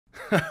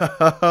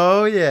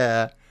Oh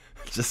yeah,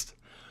 just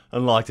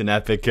unlocked an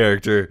epic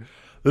character.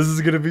 This is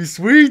gonna be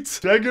sweet.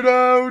 Check it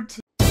out.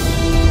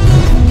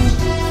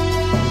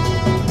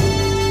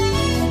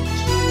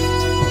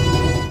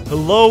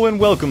 Hello and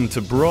welcome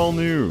to Brawl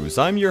News.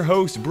 I'm your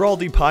host,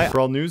 Brawldy Pie,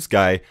 Brawl News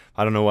guy.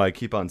 I don't know why I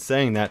keep on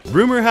saying that.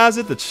 Rumor has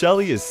it that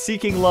Shelly is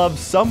seeking love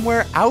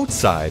somewhere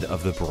outside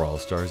of the Brawl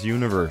Stars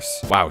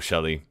universe. Wow,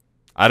 Shelly.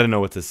 I don't know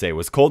what to say.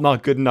 Was Colt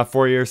not good enough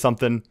for you or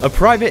something? A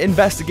private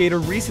investigator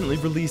recently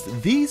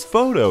released these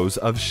photos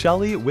of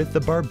Shelly with the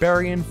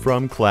Barbarian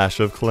from Clash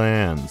of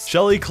Clans.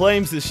 Shelly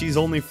claims that she's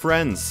only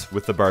friends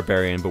with the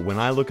Barbarian, but when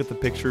I look at the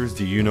pictures,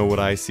 do you know what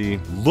I see?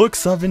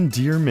 Looks of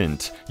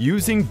endearment,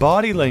 using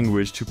body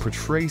language to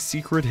portray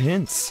secret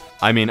hints.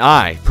 I mean,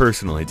 I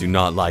personally do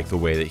not like the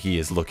way that he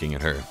is looking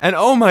at her. And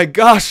oh my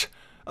gosh!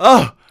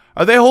 Oh!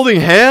 Are they holding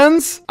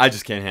hands? I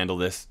just can't handle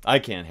this. I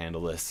can't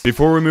handle this.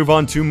 Before we move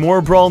on to more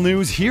Brawl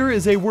news, here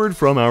is a word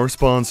from our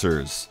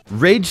sponsors.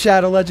 Raid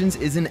Shadow Legends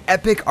is an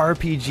epic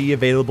RPG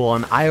available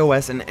on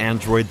iOS and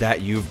Android that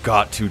you've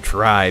got to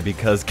try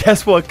because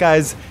guess what,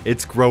 guys?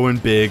 It's growing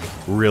big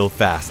real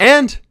fast.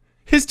 And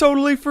it's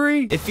totally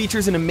free. It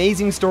features an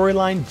amazing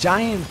storyline,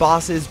 giant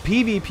bosses,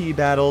 PvP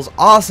battles,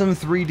 awesome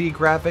 3D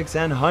graphics,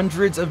 and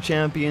hundreds of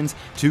champions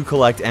to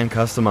collect and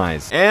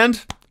customize.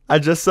 And I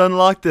just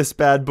unlocked this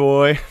bad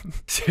boy.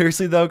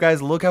 Seriously though,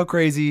 guys, look how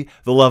crazy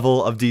the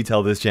level of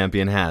detail this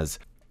champion has.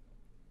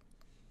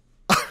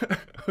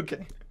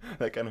 Okay,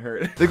 that kind of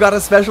hurt. They've got a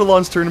special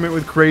launch tournament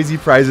with crazy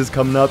prizes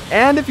coming up,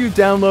 and if you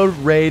download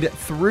Raid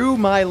through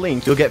my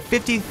link, you'll get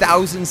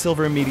 50,000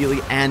 silver immediately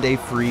and a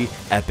free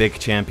epic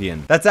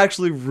champion. That's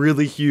actually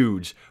really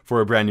huge for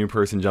a brand new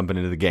person jumping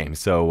into the game,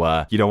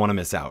 so you don't want to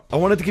miss out. I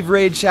wanted to give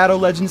Raid Shadow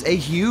Legends a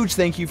huge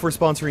thank you for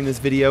sponsoring this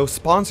video.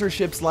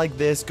 Sponsorships like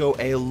this go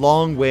a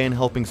long way in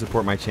helping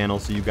support my channel,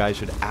 so you guys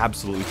should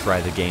absolutely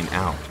try the game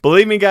out.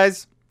 Believe me,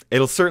 guys,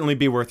 it'll certainly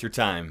be worth your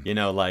time. You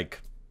know,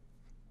 like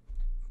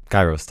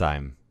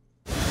KairosTime.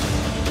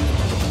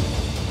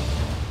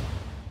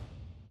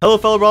 Hello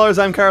fellow brawlers,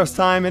 I'm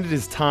KairosTime, and it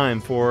is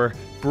time for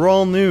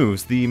Brawl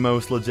News, the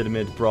most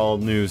legitimate Brawl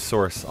news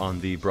source on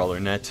the Brawler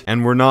net.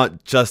 And we're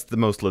not just the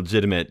most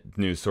legitimate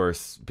news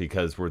source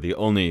because we're the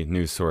only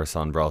news source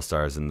on Brawl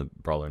Stars in the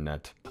Brawler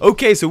net.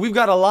 Okay, so we've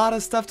got a lot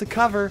of stuff to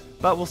cover,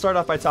 but we'll start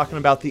off by talking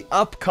about the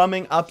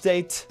upcoming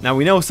update. Now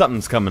we know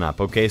something's coming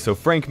up, okay? So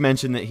Frank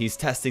mentioned that he's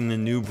testing the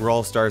new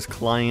Brawl Stars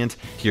client.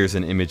 Here's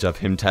an image of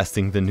him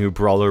testing the new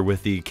Brawler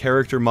with the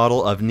character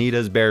model of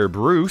Nita's bear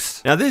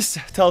Bruce. Now this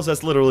tells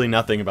us literally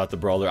nothing about the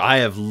Brawler. I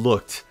have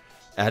looked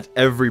at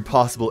every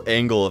possible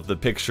angle of the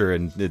picture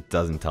and it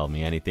doesn't tell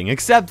me anything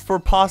except for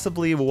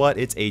possibly what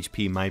its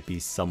HP might be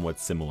somewhat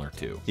similar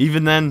to.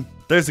 Even then,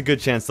 there's a good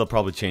chance they'll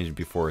probably change it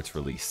before it's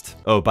released.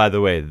 Oh, by the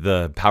way,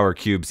 the power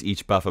cubes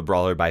each buff a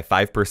brawler by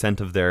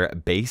 5% of their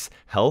base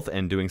health,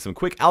 and doing some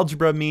quick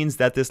algebra means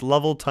that this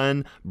level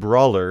 10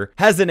 brawler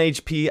has an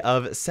HP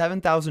of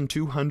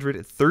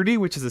 7,230,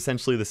 which is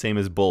essentially the same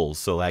as Bull's,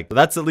 so like,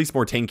 that's at least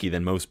more tanky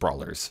than most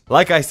brawlers.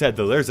 Like I said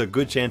though, there's a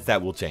good chance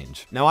that will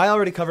change. Now, I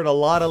already covered a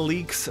lot of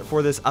leaks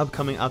for this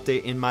upcoming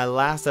update in my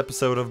last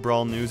episode of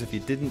Brawl News. If you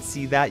didn't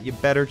see that, you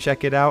better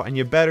check it out, and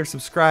you better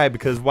subscribe,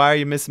 because why are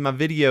you missing my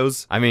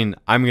videos? I mean,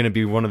 I'm going to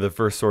be one of the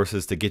first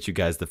sources to get you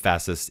guys the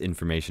fastest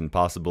information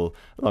possible,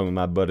 along with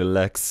my buddy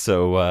Lex,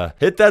 so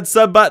hit that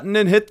sub button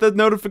and hit the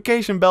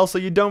notification bell so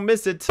you don't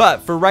miss it.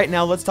 But for right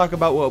now, let's talk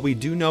about what we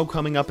do know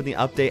coming up in the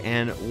update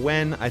and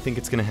when I think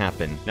it's going to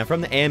happen. Now, from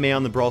the AMA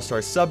on the Brawl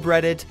Stars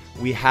subreddit,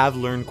 we have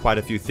learned quite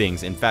a few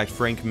things. In fact,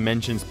 Frank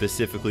mentioned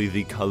specifically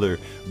the color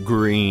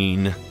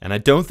green, and I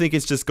don't think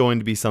it's just going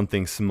to be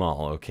something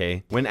small,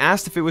 okay? When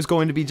asked if it was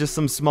going to be just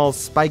some small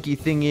spiky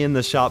thingy in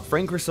the shop,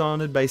 Frank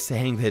responded by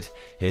saying that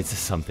it's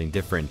something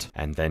different,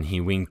 and then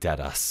he winked at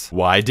us.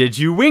 Why did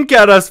you wink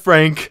at us,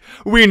 Frank?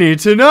 We need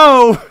to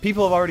know!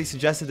 People have already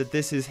suggested that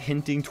this is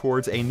hinting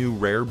towards a new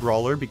rare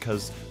brawler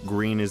because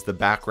green is the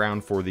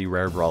background for the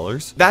rare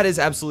brawlers. That is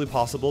absolutely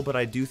possible, but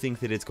I do think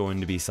that it's going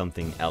to be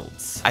something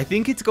else. I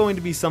think it's going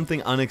to be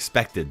something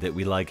unexpected that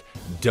we like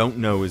don't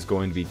know is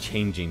going to be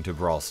changing to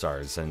Brawl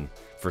Stars, and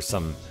for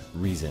some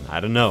reason, I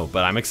don't know,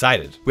 but I'm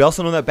excited. We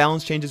also know that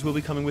balance changes will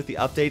be coming with the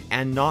update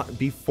and not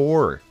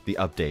before the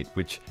update,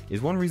 which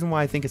is one reason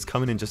why I think it's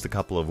coming in just a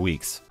couple of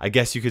weeks. I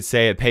guess you could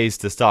say it pays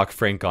to stalk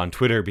Frank on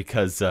Twitter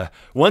because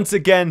once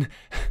again,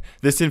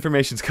 this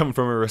information's coming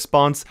from a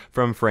response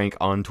from Frank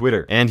on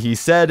Twitter. And he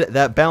said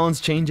that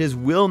balance changes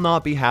will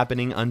not be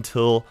happening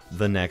until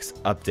the next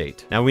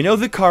update. Now we know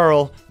that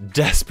Carl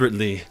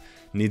desperately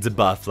needs a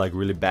buff, like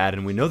really bad,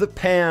 and we know that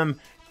Pam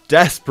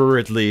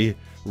desperately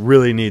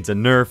really needs a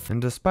nerf.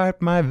 And despite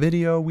my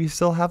video, we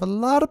still have a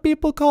lot of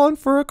people calling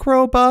for a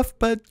Crow buff,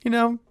 but you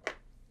know,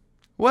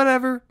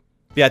 whatever.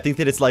 Yeah, I think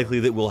that it's likely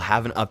that we'll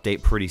have an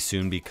update pretty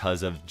soon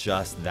because of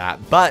just that.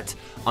 But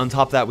on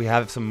top of that, we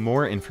have some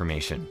more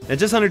information. Now,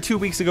 just under 2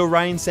 weeks ago,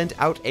 Ryan sent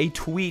out a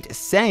tweet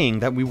saying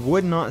that we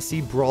would not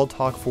see Brawl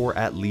Talk for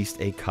at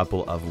least a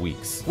couple of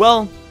weeks.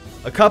 Well,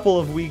 a couple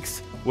of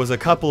weeks was a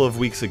couple of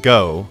weeks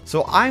ago,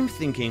 so I'm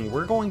thinking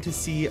we're going to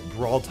see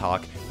Brawl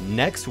Talk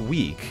next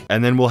week,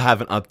 and then we'll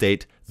have an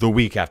update the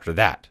week after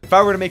that. If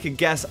I were to make a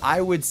guess,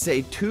 I would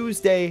say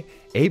Tuesday,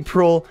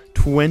 April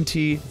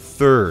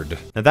 23rd.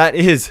 Now that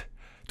is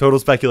total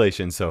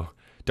speculation, so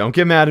don't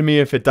get mad at me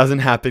if it doesn't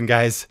happen,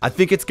 guys. I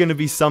think it's going to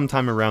be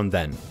sometime around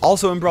then.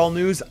 Also in Brawl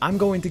news, I'm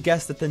going to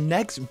guess that the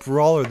next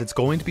brawler that's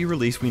going to be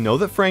released, we know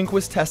that Frank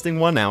was testing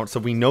one out, so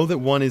we know that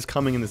one is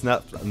coming in this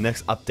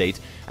next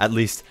update. At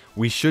least,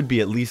 we should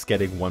be at least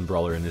getting one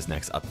brawler in this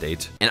next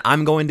update. And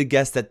I'm going to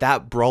guess that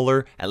that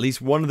brawler, at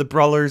least one of the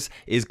brawlers,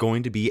 is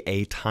going to be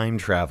a time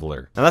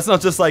traveler. Now that's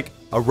not just like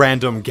a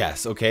random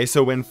guess, okay?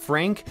 So when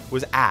Frank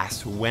was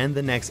asked when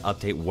the next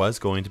update was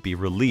going to be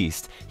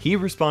released, he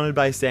responded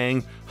by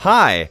saying,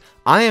 "Hi,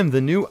 I am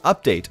the new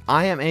update.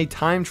 I am a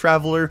time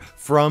traveler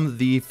from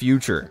the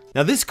future."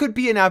 Now this could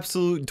be an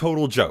absolute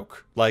total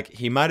joke. Like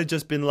he might have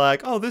just been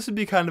like, oh, this would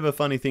be kind of a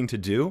funny thing to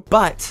do.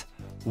 But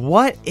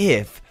what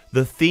if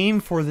the theme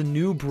for the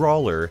new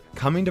brawler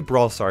coming to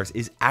Brawl Stars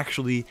is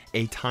actually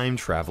a time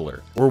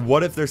traveler? Or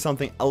what if there's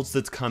something else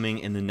that's coming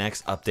in the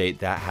next update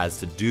that has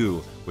to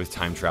do with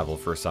time travel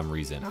for some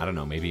reason? I don't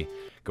know, maybe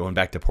going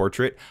back to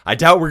Portrait? I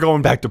doubt we're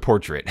going back to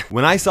Portrait.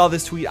 When I saw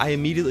this tweet, I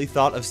immediately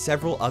thought of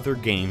several other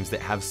games that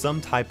have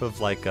some type of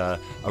like a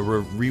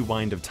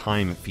rewind of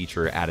time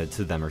feature added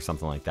to them or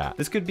something like that.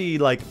 This could be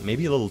like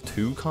maybe a little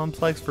too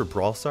complex for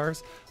Brawl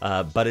Stars,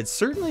 but it's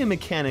certainly a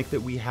mechanic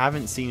that we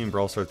haven't seen in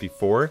Brawl Stars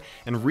before,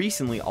 and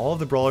recently all of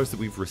the brawlers that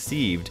we've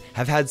received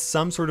have had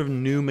some sort of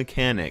new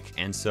mechanic,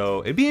 and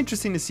so it'd be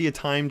interesting to see a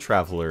time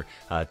traveler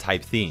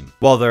type theme.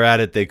 While they're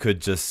at it, they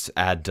could just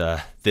add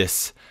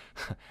this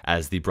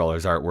as the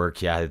brawler's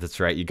artwork. Yeah, that's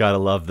right. You gotta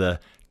love the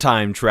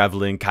time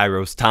traveling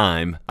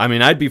KairosTime. I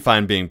mean, I'd be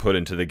fine being put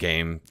into the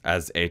game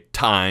as a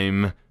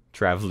time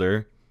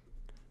traveler.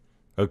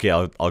 Okay,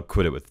 I'll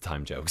quit it with the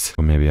time jokes.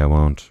 Well, maybe I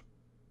won't.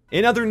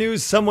 In other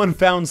news, someone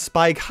found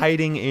Spike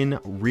hiding in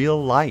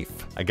real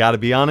life. I gotta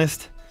be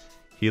honest,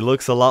 he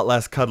looks a lot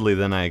less cuddly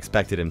than I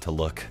expected him to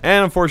look.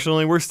 And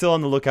unfortunately, we're still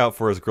on the lookout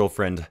for his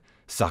girlfriend,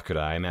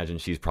 Sakura. I imagine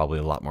she's probably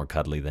a lot more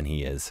cuddly than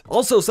he is.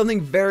 Also, something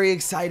very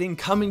exciting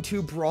coming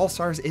to Brawl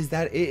Stars is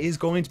that it is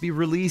going to be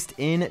released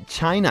in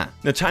China.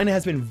 Now, China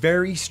has been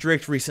very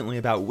strict recently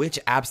about which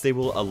apps they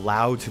will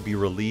allow to be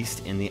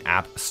released in the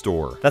App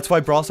Store. That's why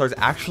Brawl Stars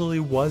actually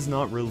was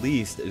not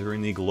released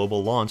during the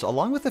global launch,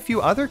 along with a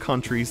few other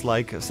countries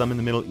like some in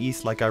the Middle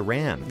East like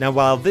Iran. Now,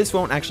 while this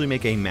won't actually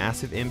make a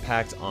massive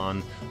impact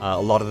on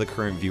a lot of the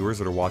current viewers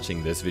that are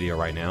watching this video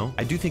right now,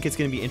 I do think it's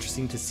going to be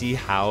interesting to see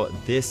how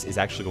this is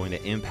actually going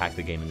to impact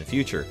the game in the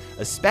future,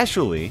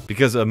 especially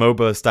because a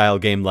MOBA style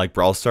game like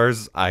Brawl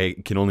Stars, I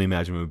can only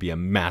imagine it would be a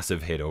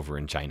massive hit over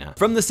in China.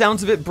 From the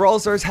sounds of it, Brawl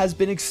Stars has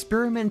been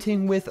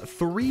experimenting with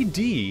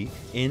 3D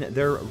in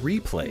their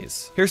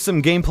replays. Here's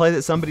some gameplay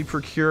that somebody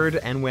procured,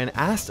 and when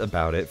asked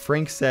about it,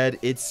 Frank said,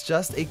 "It's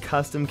just a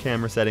custom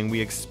camera setting we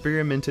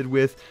experimented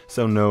with,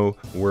 so no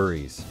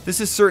worries."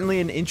 This is certainly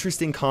an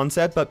interesting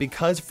concept, but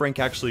because Frank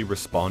actually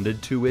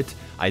responded to it,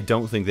 I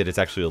don't think that it's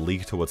actually a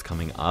leak to what's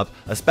coming up,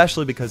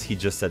 especially because he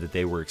just said that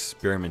they were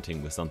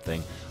experimenting with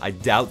something. I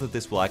doubt that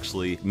this will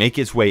actually make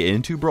its way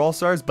into Brawl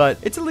Stars, but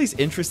it's at least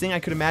interesting. I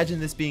could imagine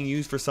this being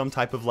used for some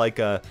type of like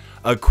a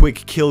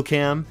quick kill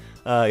cam.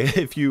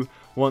 If you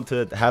want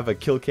to have a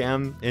kill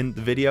cam in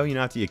the video, you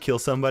know, after you kill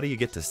somebody, you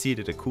get to see it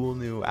at a cool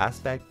new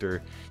aspect,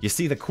 or you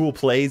see the cool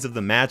plays of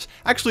the match.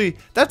 Actually,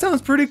 that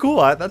sounds pretty cool.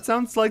 That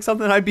sounds like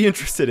something I'd be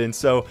interested in.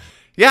 So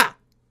yeah,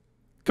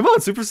 come on,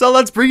 Supercell,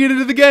 let's bring it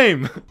into the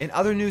game. In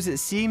other news, it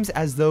seems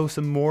as though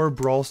some more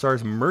Brawl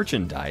Stars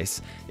merchandise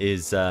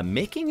is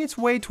making its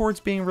way towards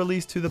being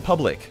released to the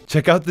public.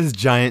 Check out this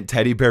giant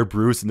teddy bear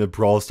Bruce in the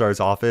Brawl Stars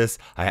office.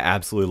 I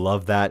absolutely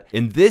love that.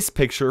 In this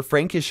picture,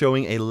 Frank is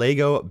showing a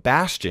Lego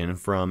Bastion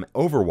from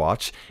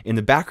Overwatch. In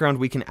the background,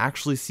 we can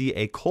actually see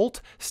a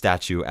Colt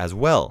statue as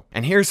well.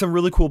 And here's some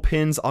really cool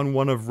pins on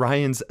one of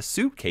Ryan's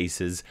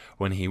suitcases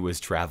when he was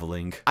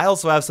traveling. I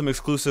also have some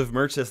exclusive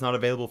merch that's not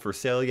available for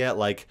sale yet,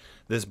 like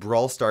this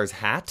Brawl Stars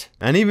hat,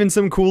 and even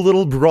some cool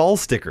little Brawl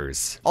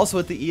stickers. Also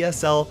at the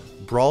ESL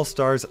Brawl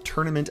Stars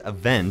tournament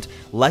event,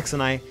 Lex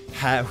and I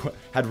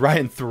had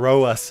Ryan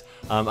throw us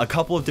a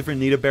couple of different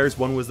Nita bears.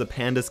 One was the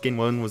panda skin,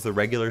 one was the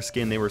regular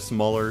skin. They were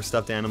smaller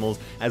stuffed animals,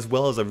 as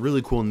well as a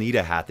really cool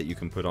Nita hat that you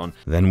can put on.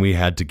 Then we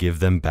had to give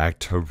them back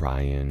to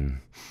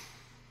Ryan.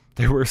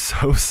 They were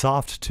so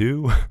soft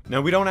too. Now,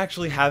 we don't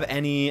actually have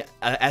any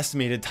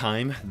estimated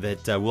time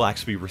that we'll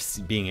actually be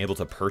being able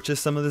to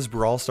purchase some of this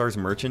Brawl Stars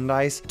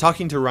merchandise.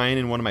 Talking to Ryan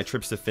in one of my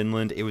trips to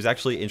Finland, it was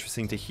actually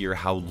interesting to hear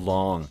how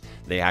long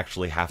they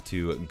actually have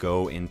to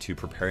go into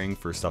preparing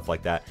for stuff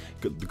like that,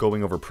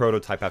 going over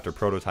prototype after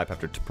prototype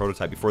after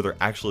prototype before they're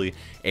actually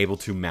able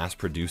to mass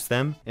produce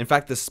them. In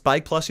fact, the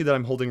Spike plushie that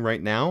I'm holding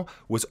right now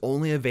was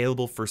only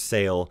available for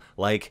sale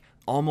like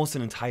almost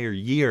an entire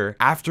year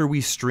after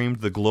we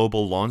streamed the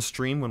global launch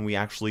stream when we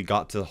actually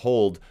got to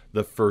hold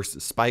the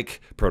first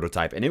Spike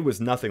prototype. And it was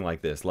nothing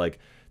like this. Like,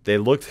 they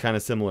looked kind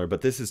of similar,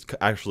 but this is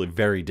actually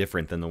very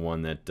different than the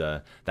one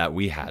that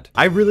we had.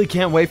 I really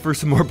can't wait for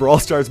some more Brawl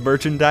Stars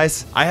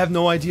merchandise. I have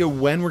no idea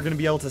when we're going to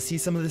be able to see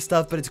some of this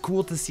stuff, but it's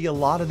cool to see a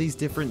lot of these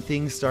different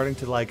things starting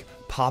to like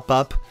pop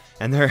up,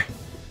 and they're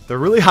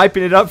really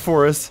hyping it up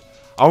for us.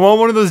 I want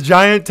one of those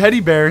giant teddy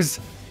bears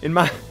in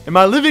my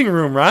living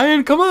room,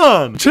 Ryan. Come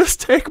on,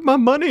 just take my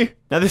money.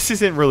 Now, this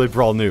isn't really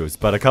Brawl news,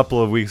 but a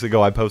couple of weeks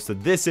ago I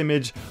posted this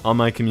image on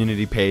my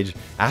community page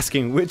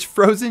asking which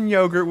frozen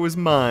yogurt was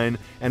mine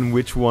and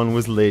which one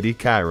was Lady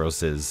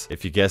Kairos's.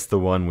 If you guessed the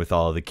one with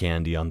all the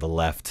candy on the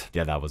left,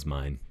 yeah, that was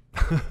mine.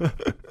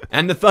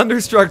 And the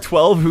Thunderstruck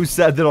 12, who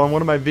said that on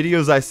one of my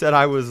videos I said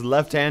I was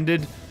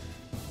left-handed.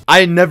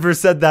 I never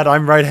said that.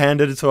 I'm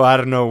right-handed, so I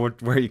don't know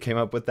where you came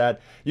up with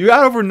that. You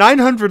got over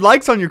 900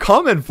 likes on your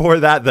comment for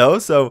that, though,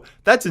 so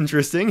that's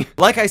interesting.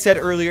 Like I said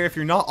earlier, if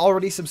you're not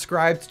already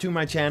subscribed to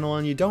my channel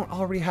and you don't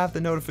already have the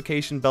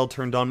notification bell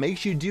turned on, make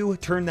sure you do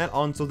turn that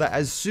on so that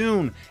as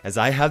soon as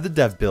I have the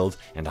dev build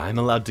and I'm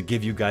allowed to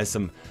give you guys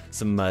some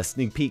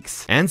sneak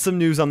peeks and some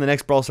news on the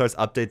next Brawl Stars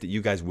update, that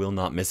you guys will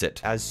not miss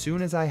it. As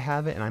soon as I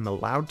have it and I'm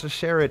allowed to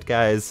share it,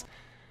 guys,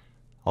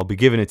 I'll be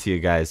giving it to you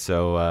guys,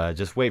 so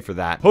just wait for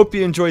that. Hope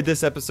you enjoyed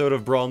this episode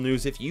of Brawl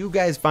News. If you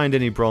guys find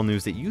any Brawl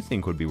News that you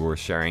think would be worth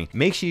sharing,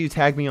 make sure you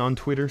tag me on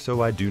Twitter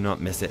so I do not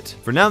miss it.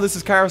 For now, this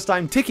is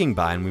KairosTime ticking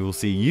by, and we will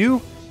see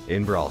you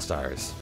in Brawl Stars.